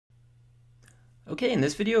Okay, in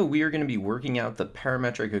this video we are going to be working out the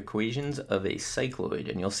parametric equations of a cycloid,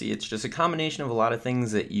 and you'll see it's just a combination of a lot of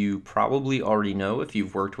things that you probably already know if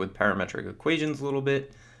you've worked with parametric equations a little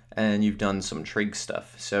bit and you've done some trig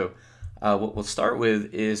stuff. So what we'll start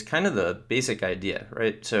with is kind of the basic idea,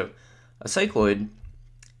 right? So a cycloid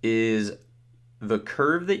is the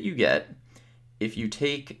curve that you get if you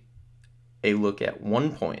take a look at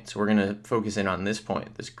one point. So we're going to focus in on this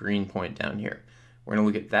point, this green point down here. We're going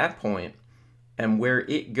to look at that point and where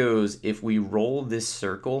it goes if we roll this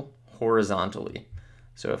circle horizontally.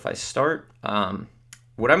 So if I start, what I'm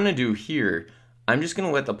going to do here, I'm just going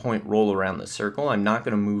to let the point roll around the circle. I'm not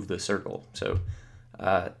going to move the circle. So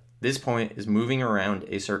this point is moving around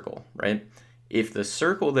a circle, right? If the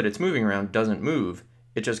circle that it's moving around doesn't move,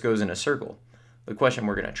 it just goes in a circle. The question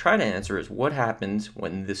we're going to try to answer is what happens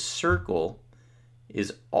when this circle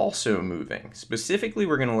is also moving. Specifically,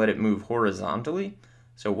 we're going to let it move horizontally.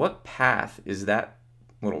 So what path is that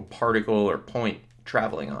little particle or point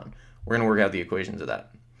traveling on? We're going to work out the equations of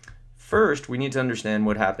that. First, we need to understand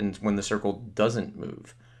what happens when the circle doesn't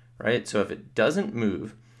move, right? So if it doesn't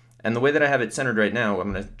move, and the way that I have it centered right now,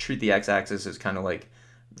 I'm going to treat the x-axis as kind of like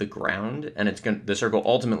the ground, and the circle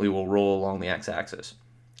ultimately will roll along the x-axis.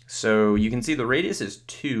 So you can see the radius is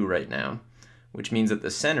 2 right now, which means that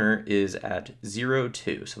the center is at 0,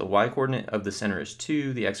 2. So the y-coordinate of the center is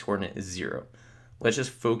 2, the x-coordinate is 0. Let's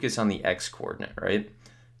just focus on the x-coordinate, right?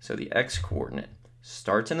 So the x-coordinate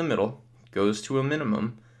starts in the middle, goes to a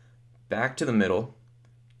minimum, back to the middle,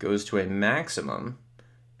 goes to a maximum,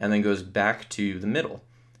 and then goes back to the middle.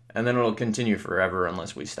 And then it'll continue forever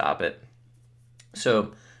unless we stop it.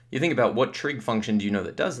 So you think about what trig function do you know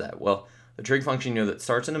that does that? Well, the trig function you know that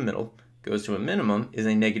starts in the middle, goes to a minimum, is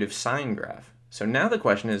a negative sine graph. So now the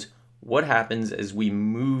question is, what happens as we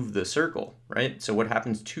move the circle, right? So what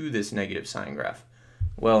happens to this negative sine graph?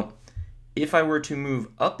 Well, if I were to move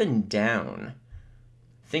up and down,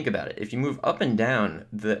 think about it. If you move up and down,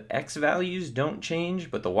 the x values don't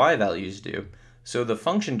change, but the y values do. So the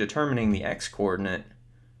function determining the x-coordinate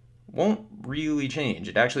won't really change.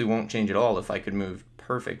 It actually won't change at all if I could move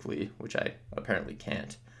perfectly, which I apparently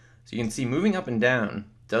can't. So you can see moving up and down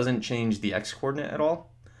doesn't change the x-coordinate at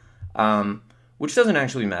all, which doesn't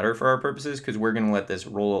actually matter for our purposes because we're going to let this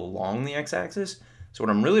roll along the x-axis. So what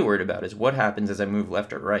I'm really worried about is what happens as I move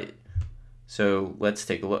left or right. So let's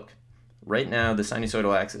take a look. Right now, the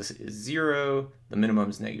sinusoidal axis is 0, the minimum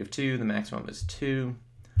is -2, the maximum is 2.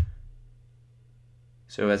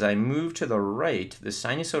 So as I move to the right, the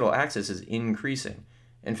sinusoidal axis is increasing.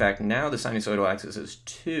 In fact, now the sinusoidal axis is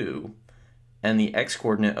 2, and the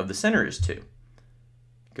x-coordinate of the center is 2.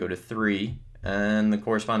 Go to 3, and the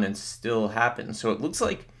correspondence still happens. So it looks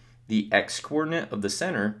like the x-coordinate of the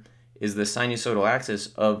center is the sinusoidal axis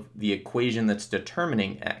of the equation that's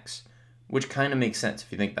determining x, which kind of makes sense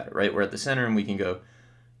if you think about it, right? We're at the center and we can go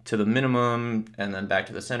to the minimum and then back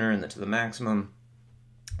to the center and then to the maximum.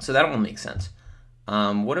 So that all makes sense.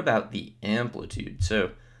 What about the amplitude?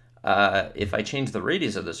 So if I change the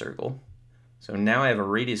radius of the circle, so now I have a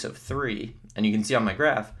radius of 3, and you can see on my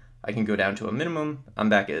graph, I can go down to a minimum. I'm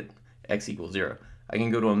back at x equals 0. I can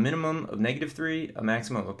go to a minimum of -3, a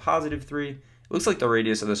maximum of +3. It looks like the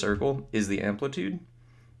radius of the circle is the amplitude.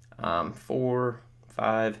 4,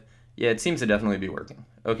 5. Yeah, it seems to definitely be working.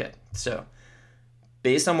 Okay, so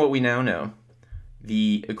based on what we now know,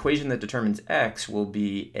 the equation that determines x will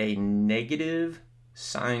be a negative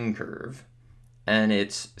sine curve, and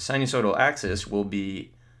its sinusoidal axis will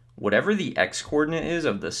be whatever the x-coordinate is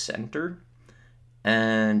of the center,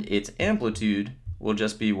 and its amplitude will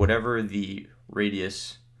just be whatever the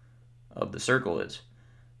radius of the circle is.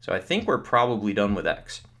 So I think we're probably done with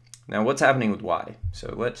x. Now what's happening with y?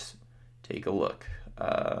 So let's take a look.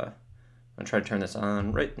 I'm gonna try to turn this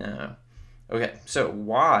on right now. Okay, so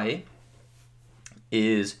y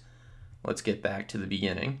is, let's get back to the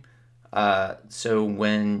beginning. So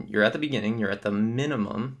when you're at the beginning, you're at the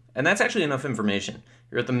minimum, and that's actually enough information.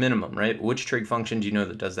 You're at the minimum, right? Which trig function do you know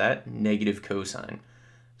that does that? Negative cosine.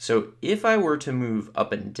 So if I were to move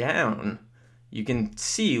up and down, you can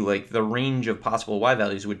see like the range of possible y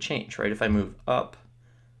values would change, right? If I move up,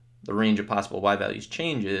 the range of possible y values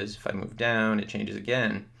changes. If I move down, it changes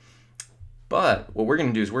again. But what we're going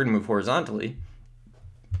to do is we're going to move horizontally.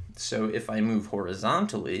 So if I move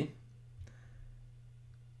horizontally,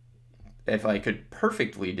 if I could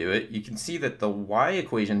perfectly do it, you can see that the y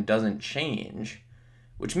equation doesn't change,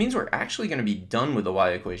 which means we're actually going to be done with the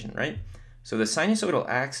y equation, right? So the sinusoidal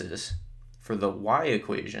axis for the y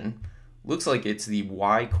equation looks like it's the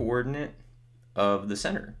y-coordinate of the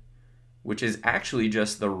center, which is actually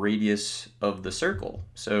just the radius of the circle.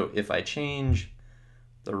 So if I change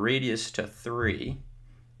the radius to 3,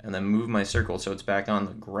 and then move my circle so it's back on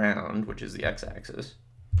the ground, which is the x-axis.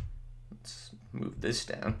 Let's move this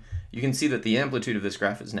down. You can see that the amplitude of this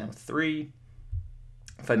graph is now 3.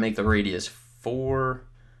 If I make the radius 4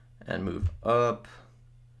 and move up,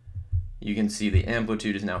 you can see the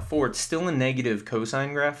amplitude is now 4. It's still a negative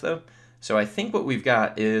cosine graph though. So I think what we've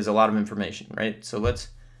got is a lot of information, right? So let's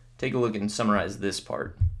take a look and summarize this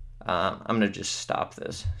part. I'm gonna just stop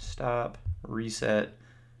this. Stop, reset.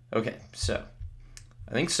 Okay, so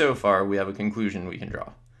I think so far we have a conclusion we can draw.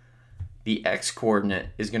 The x-coordinate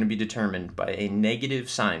is going to be determined by a negative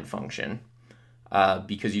sine function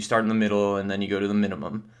because you start in the middle and then you go to the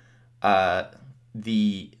minimum.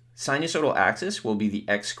 The sinusoidal axis will be the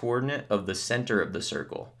x-coordinate of the center of the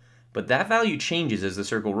circle, but that value changes as the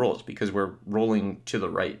circle rolls because we're rolling to the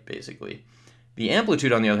right, basically. The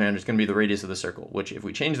amplitude, on the other hand, is going to be the radius of the circle, which if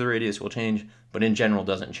we change the radius will change, but in general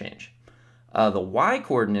doesn't change. The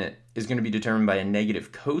y-coordinate is going to be determined by a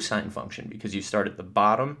negative cosine function because you start at the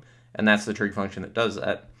bottom, and that's the trig function that does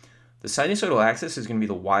that. The sinusoidal axis is going to be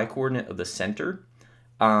the y-coordinate of the center,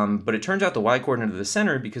 but it turns out the y-coordinate of the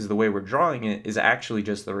center, because of the way we're drawing it, is actually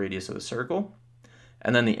just the radius of the circle.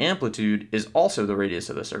 And then the amplitude is also the radius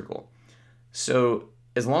of the circle. So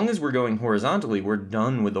as long as we're going horizontally, we're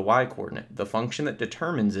done with the y-coordinate. The function that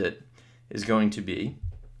determines it is going to be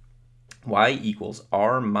y equals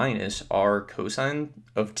r minus r cosine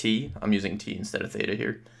of t. I'm using t instead of theta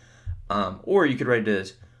here. Or you could write it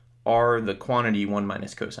as r the quantity 1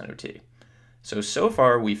 minus cosine of t. So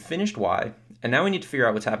far we've finished y, and now we need to figure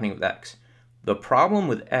out what's happening with x. The problem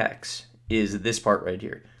with x is this part right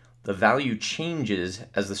here. The value changes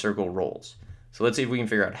as the circle rolls. So let's see if we can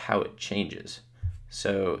figure out how it changes.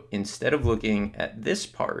 So instead of looking at this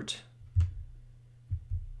part,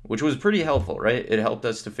 which was pretty helpful, right? It helped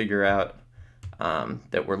us to figure out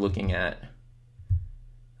that we're looking at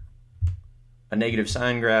a negative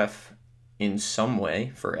sine graph in some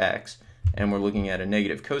way for x, and we're looking at a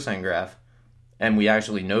negative cosine graph, and we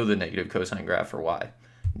actually know the negative cosine graph for y.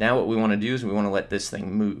 Now what we want to do is we want to let this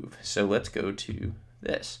thing move. So let's go to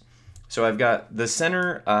this. So I've got the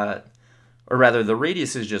center, or rather the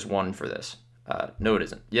radius is just 1 for this. No, it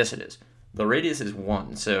isn't. Yes, it is. The radius is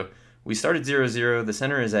 1. So we start at 0, 0. The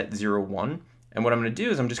center is at 0, 1. And what I'm going to do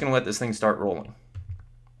is I'm just going to let this thing start rolling.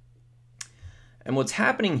 And what's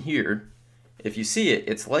happening here, if you see it,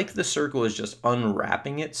 it's like the circle is just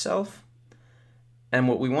unwrapping itself. And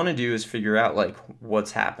what we want to do is figure out like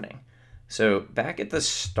what's happening. So back at the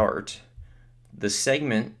start, the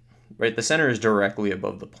segment, right, the center is directly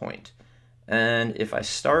above the point. And if I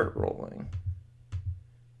start rolling,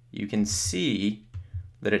 you can see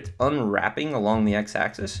that it's unwrapping along the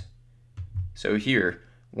x-axis. So here,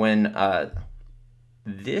 when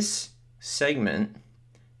this segment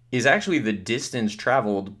is actually the distance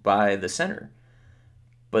traveled by the center,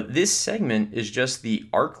 but this segment is just the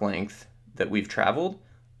arc length that we've traveled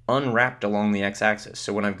unwrapped along the x-axis.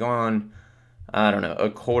 So when I've gone, I don't know, a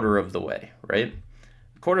quarter of the way, right?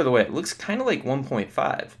 A quarter of the way, it looks kind of like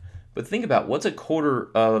 1.5. But think about what's a quarter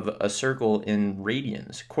of a circle in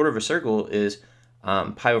radians. A quarter of a circle is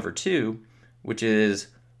pi over 2, which is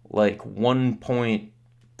like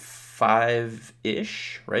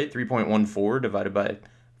 1.5-ish, right? 3.14 divided by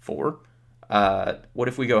 4. What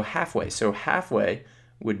if we go halfway? So halfway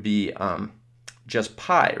would be just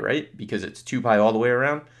pi, right? Because it's 2 pi all the way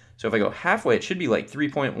around. So if I go halfway, it should be like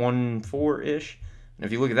 3.14-ish. And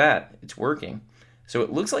if you look at that, it's working. So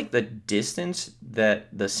it looks like the distance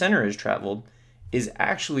that the center has traveled is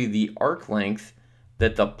actually the arc length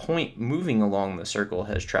that the point moving along the circle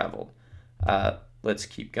has traveled. Let's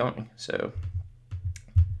keep going. So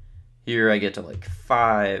here I get to like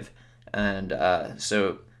 5, and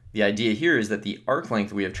so the idea here is that the arc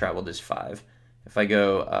length we have traveled is 5. If I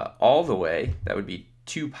go all the way, that would be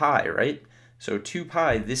 2 pi, right? So 2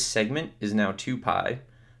 pi, this segment is now 2 pi.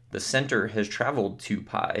 The center has traveled 2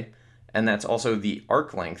 pi. And that's also the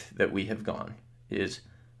arc length that we have gone is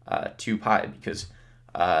 2 pi, because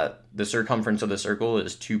the circumference of the circle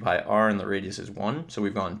is 2 pi r and the radius is 1. So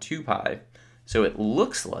we've gone 2 pi. So it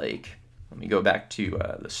looks like, let me go back to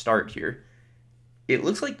the start here. It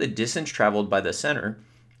looks like the distance traveled by the center,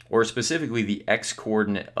 or specifically the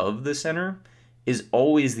x-coordinate of the center, is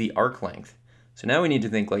always the arc length. So now we need to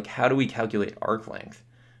think, like, how do we calculate arc length?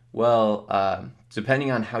 Well,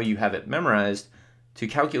 depending on how you have it memorized, to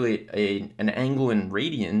calculate an angle in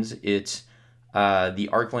radians, it's the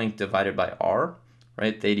arc length divided by r,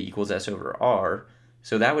 right? Theta equals s over r.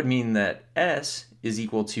 So that would mean that s is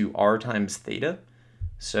equal to r times theta.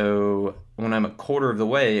 So when I'm a quarter of the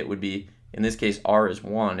way, it would be, in this case, r is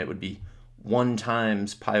 1. It would be 1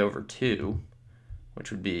 times pi over 2, which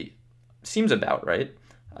would be, seems about right.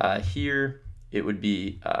 Here it would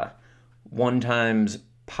be 1 times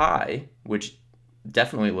pi, which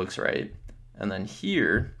definitely looks right. And then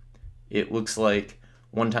here it looks like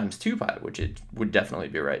 1 times 2 pi, which it would definitely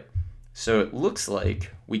be right. So it looks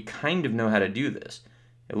like we kind of know how to do this.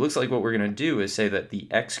 It looks like what we're going to do is say that the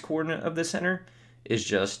x-coordinate of the center is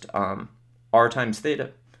just r times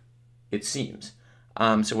theta, it seems.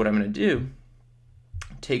 So what I'm going to do,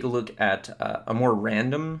 take a look at a more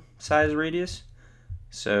random size radius.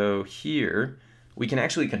 So here we can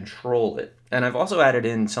actually control it. And I've also added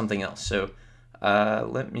in something else. So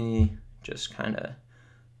let me just kind of,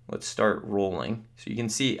 let's start rolling. So you can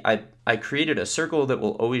see I created a circle that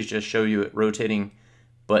will always just show you it rotating,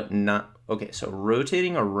 but not, okay, so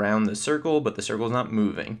rotating around the circle, but the circle is not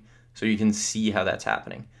moving. So you can see how that's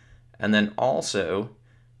happening. And then also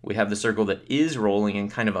we have the circle that is rolling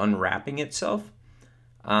and kind of unwrapping itself.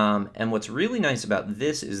 And what's really nice about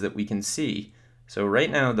this is that we can see, so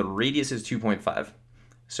right now the radius is 2.5.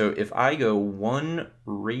 So if I go 1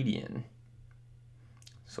 radian,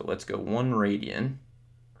 so let's go 1 radian,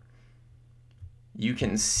 you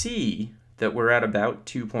can see that we're at about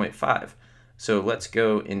 2.5. So let's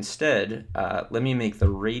go instead, let me make the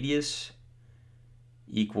radius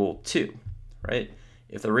equal 2, right?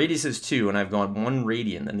 If the radius is 2 and I've gone 1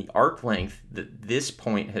 radian, then the arc length that this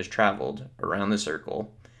point has traveled around the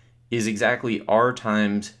circle is exactly r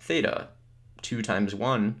times theta, 2 times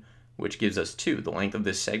 1, which gives us 2, the length of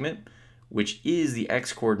this segment, which is the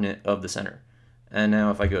x-coordinate of the center. And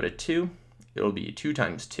now if I go to 2, it'll be 2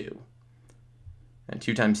 times 2. And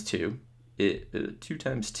 2 times 2, 2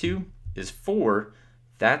 times 2 is 4.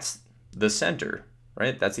 That's the center,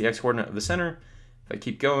 right? That's the x-coordinate of the center. If I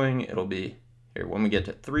keep going, it'll be, here, when we get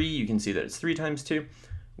to 3, you can see that it's 3 times 2.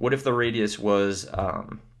 What if the radius was,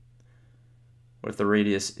 what if the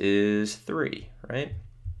radius is 3, right?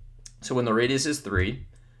 So when the radius is 3,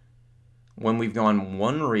 when we've gone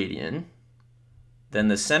 1 radian, then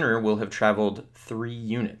the center will have traveled 3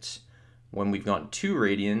 units. When we've gone 2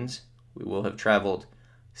 radians, we will have traveled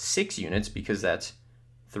 6 units because that's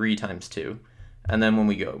 3 times 2. And then when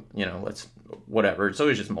we go, you know, let's, whatever, it's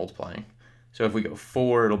always just multiplying. So if we go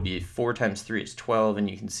 4, it'll be 4 times 3 is 12, and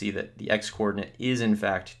you can see that the x-coordinate is in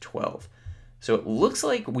fact 12. So it looks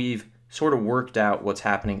like we've sort of worked out what's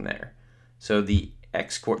happening there. So the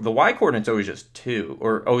the y-coordinate's always just 2,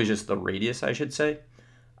 or always just the radius, I should say.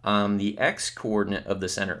 The x-coordinate of the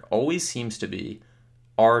center always seems to be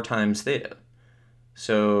r times theta.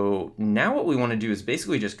 So now what we want to do is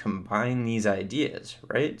basically just combine these ideas,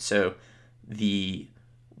 right? So the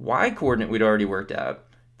y-coordinate we'd already worked out.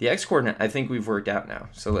 The x-coordinate I think we've worked out now.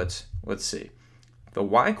 So let's see. The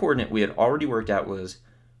y-coordinate we had already worked out was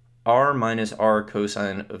r minus r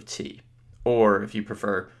cosine of t, or if you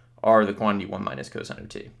prefer, r the quantity 1 minus cosine of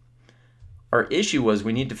t. Our issue was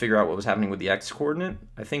we need to figure out what was happening with the x-coordinate.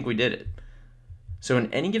 I think we did it. So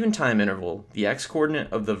in any given time interval, the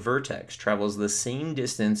x-coordinate of the vertex travels the same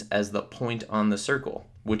distance as the point on the circle,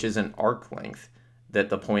 which is an arc length that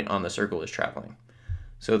the point on the circle is traveling.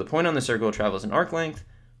 So the point on the circle travels an arc length.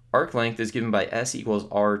 Arc length is given by s equals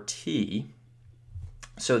rt.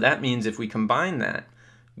 So that means if we combine that,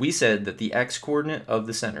 we said that the x-coordinate of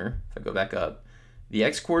the center, if I go back up, the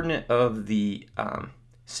x-coordinate of the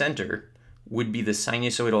center would be the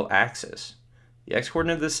sinusoidal axis. The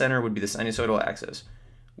x-coordinate of the center would be the sinusoidal axis.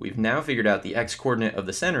 We've now figured out the x-coordinate of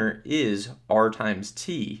the center is r times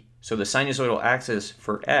t. So the sinusoidal axis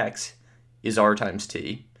for x is r times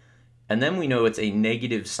t. And then we know it's a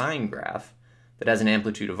negative sine graph that has an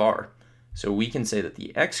amplitude of r. So we can say that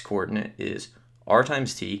the x-coordinate is r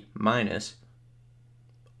times t minus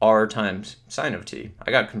r times sine of t. I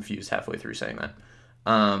got confused halfway through saying that.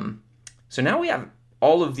 So now we have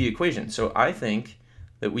all of the equations. So I think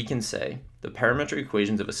that we can say the parametric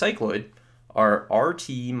equations of a cycloid are rt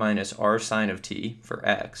minus r sine of t for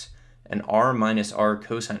x and r minus r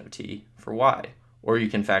cosine of t for y. Or you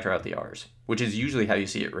can factor out the r's, which is usually how you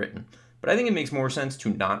see it written. But I think it makes more sense to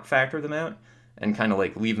not factor them out and kind of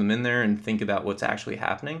like leave them in there and think about what's actually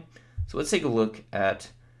happening. So let's take a look at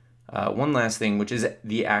one last thing, which is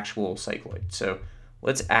the actual cycloid. So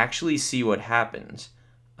let's actually see what happens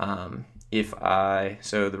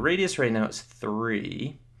so the radius right now is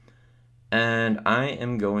 3, and I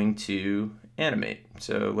am going to animate.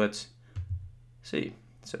 So let's see.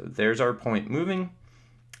 So there's our point moving,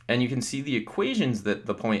 and you can see the equations that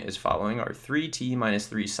the point is following are 3t minus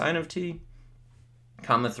 3 sine of t,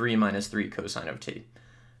 comma 3 minus 3 cosine of t.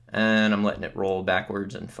 And I'm letting it roll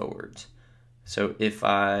backwards and forwards. So if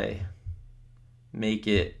I make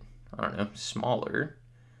it, I don't know, smaller,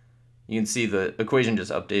 you can see the equation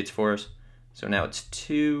just updates for us. So now it's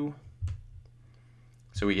 2.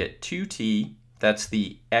 So we get 2t, that's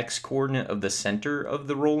the x-coordinate of the center of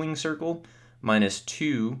the rolling circle, minus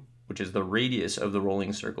 2, which is the radius of the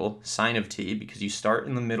rolling circle, sine of t, because you start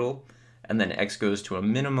in the middle, and then x goes to a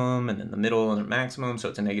minimum, and then the middle, and a maximum, so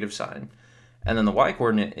it's a negative sign. And then the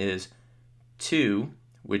y-coordinate is 2,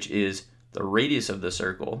 which is the radius of the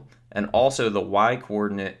circle, and also the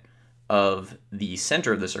y-coordinate of the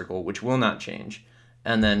center of the circle, which will not change.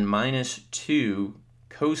 And then minus 2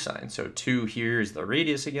 cosine. So 2 here is the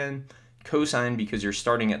radius again. Cosine because you're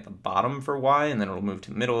starting at the bottom for y, and then it'll move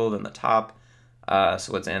to the middle, then the top.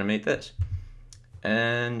 So let's animate this.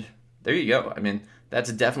 And there you go. I mean,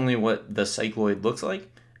 that's definitely what the cycloid looks like,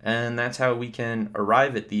 and that's how we can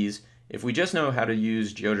arrive at these if we just know how to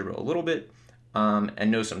use GeoGebra a little bit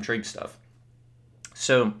and know some trig stuff.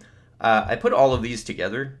 So I put all of these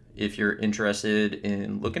together if you're interested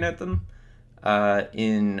in looking at them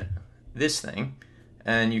in this thing,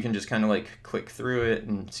 and you can just kind of like click through it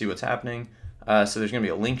and see what's happening. So there's going to be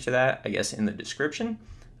a link to that, I guess, in the description,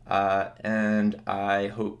 and I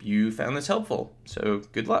hope you found this helpful. So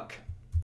good luck.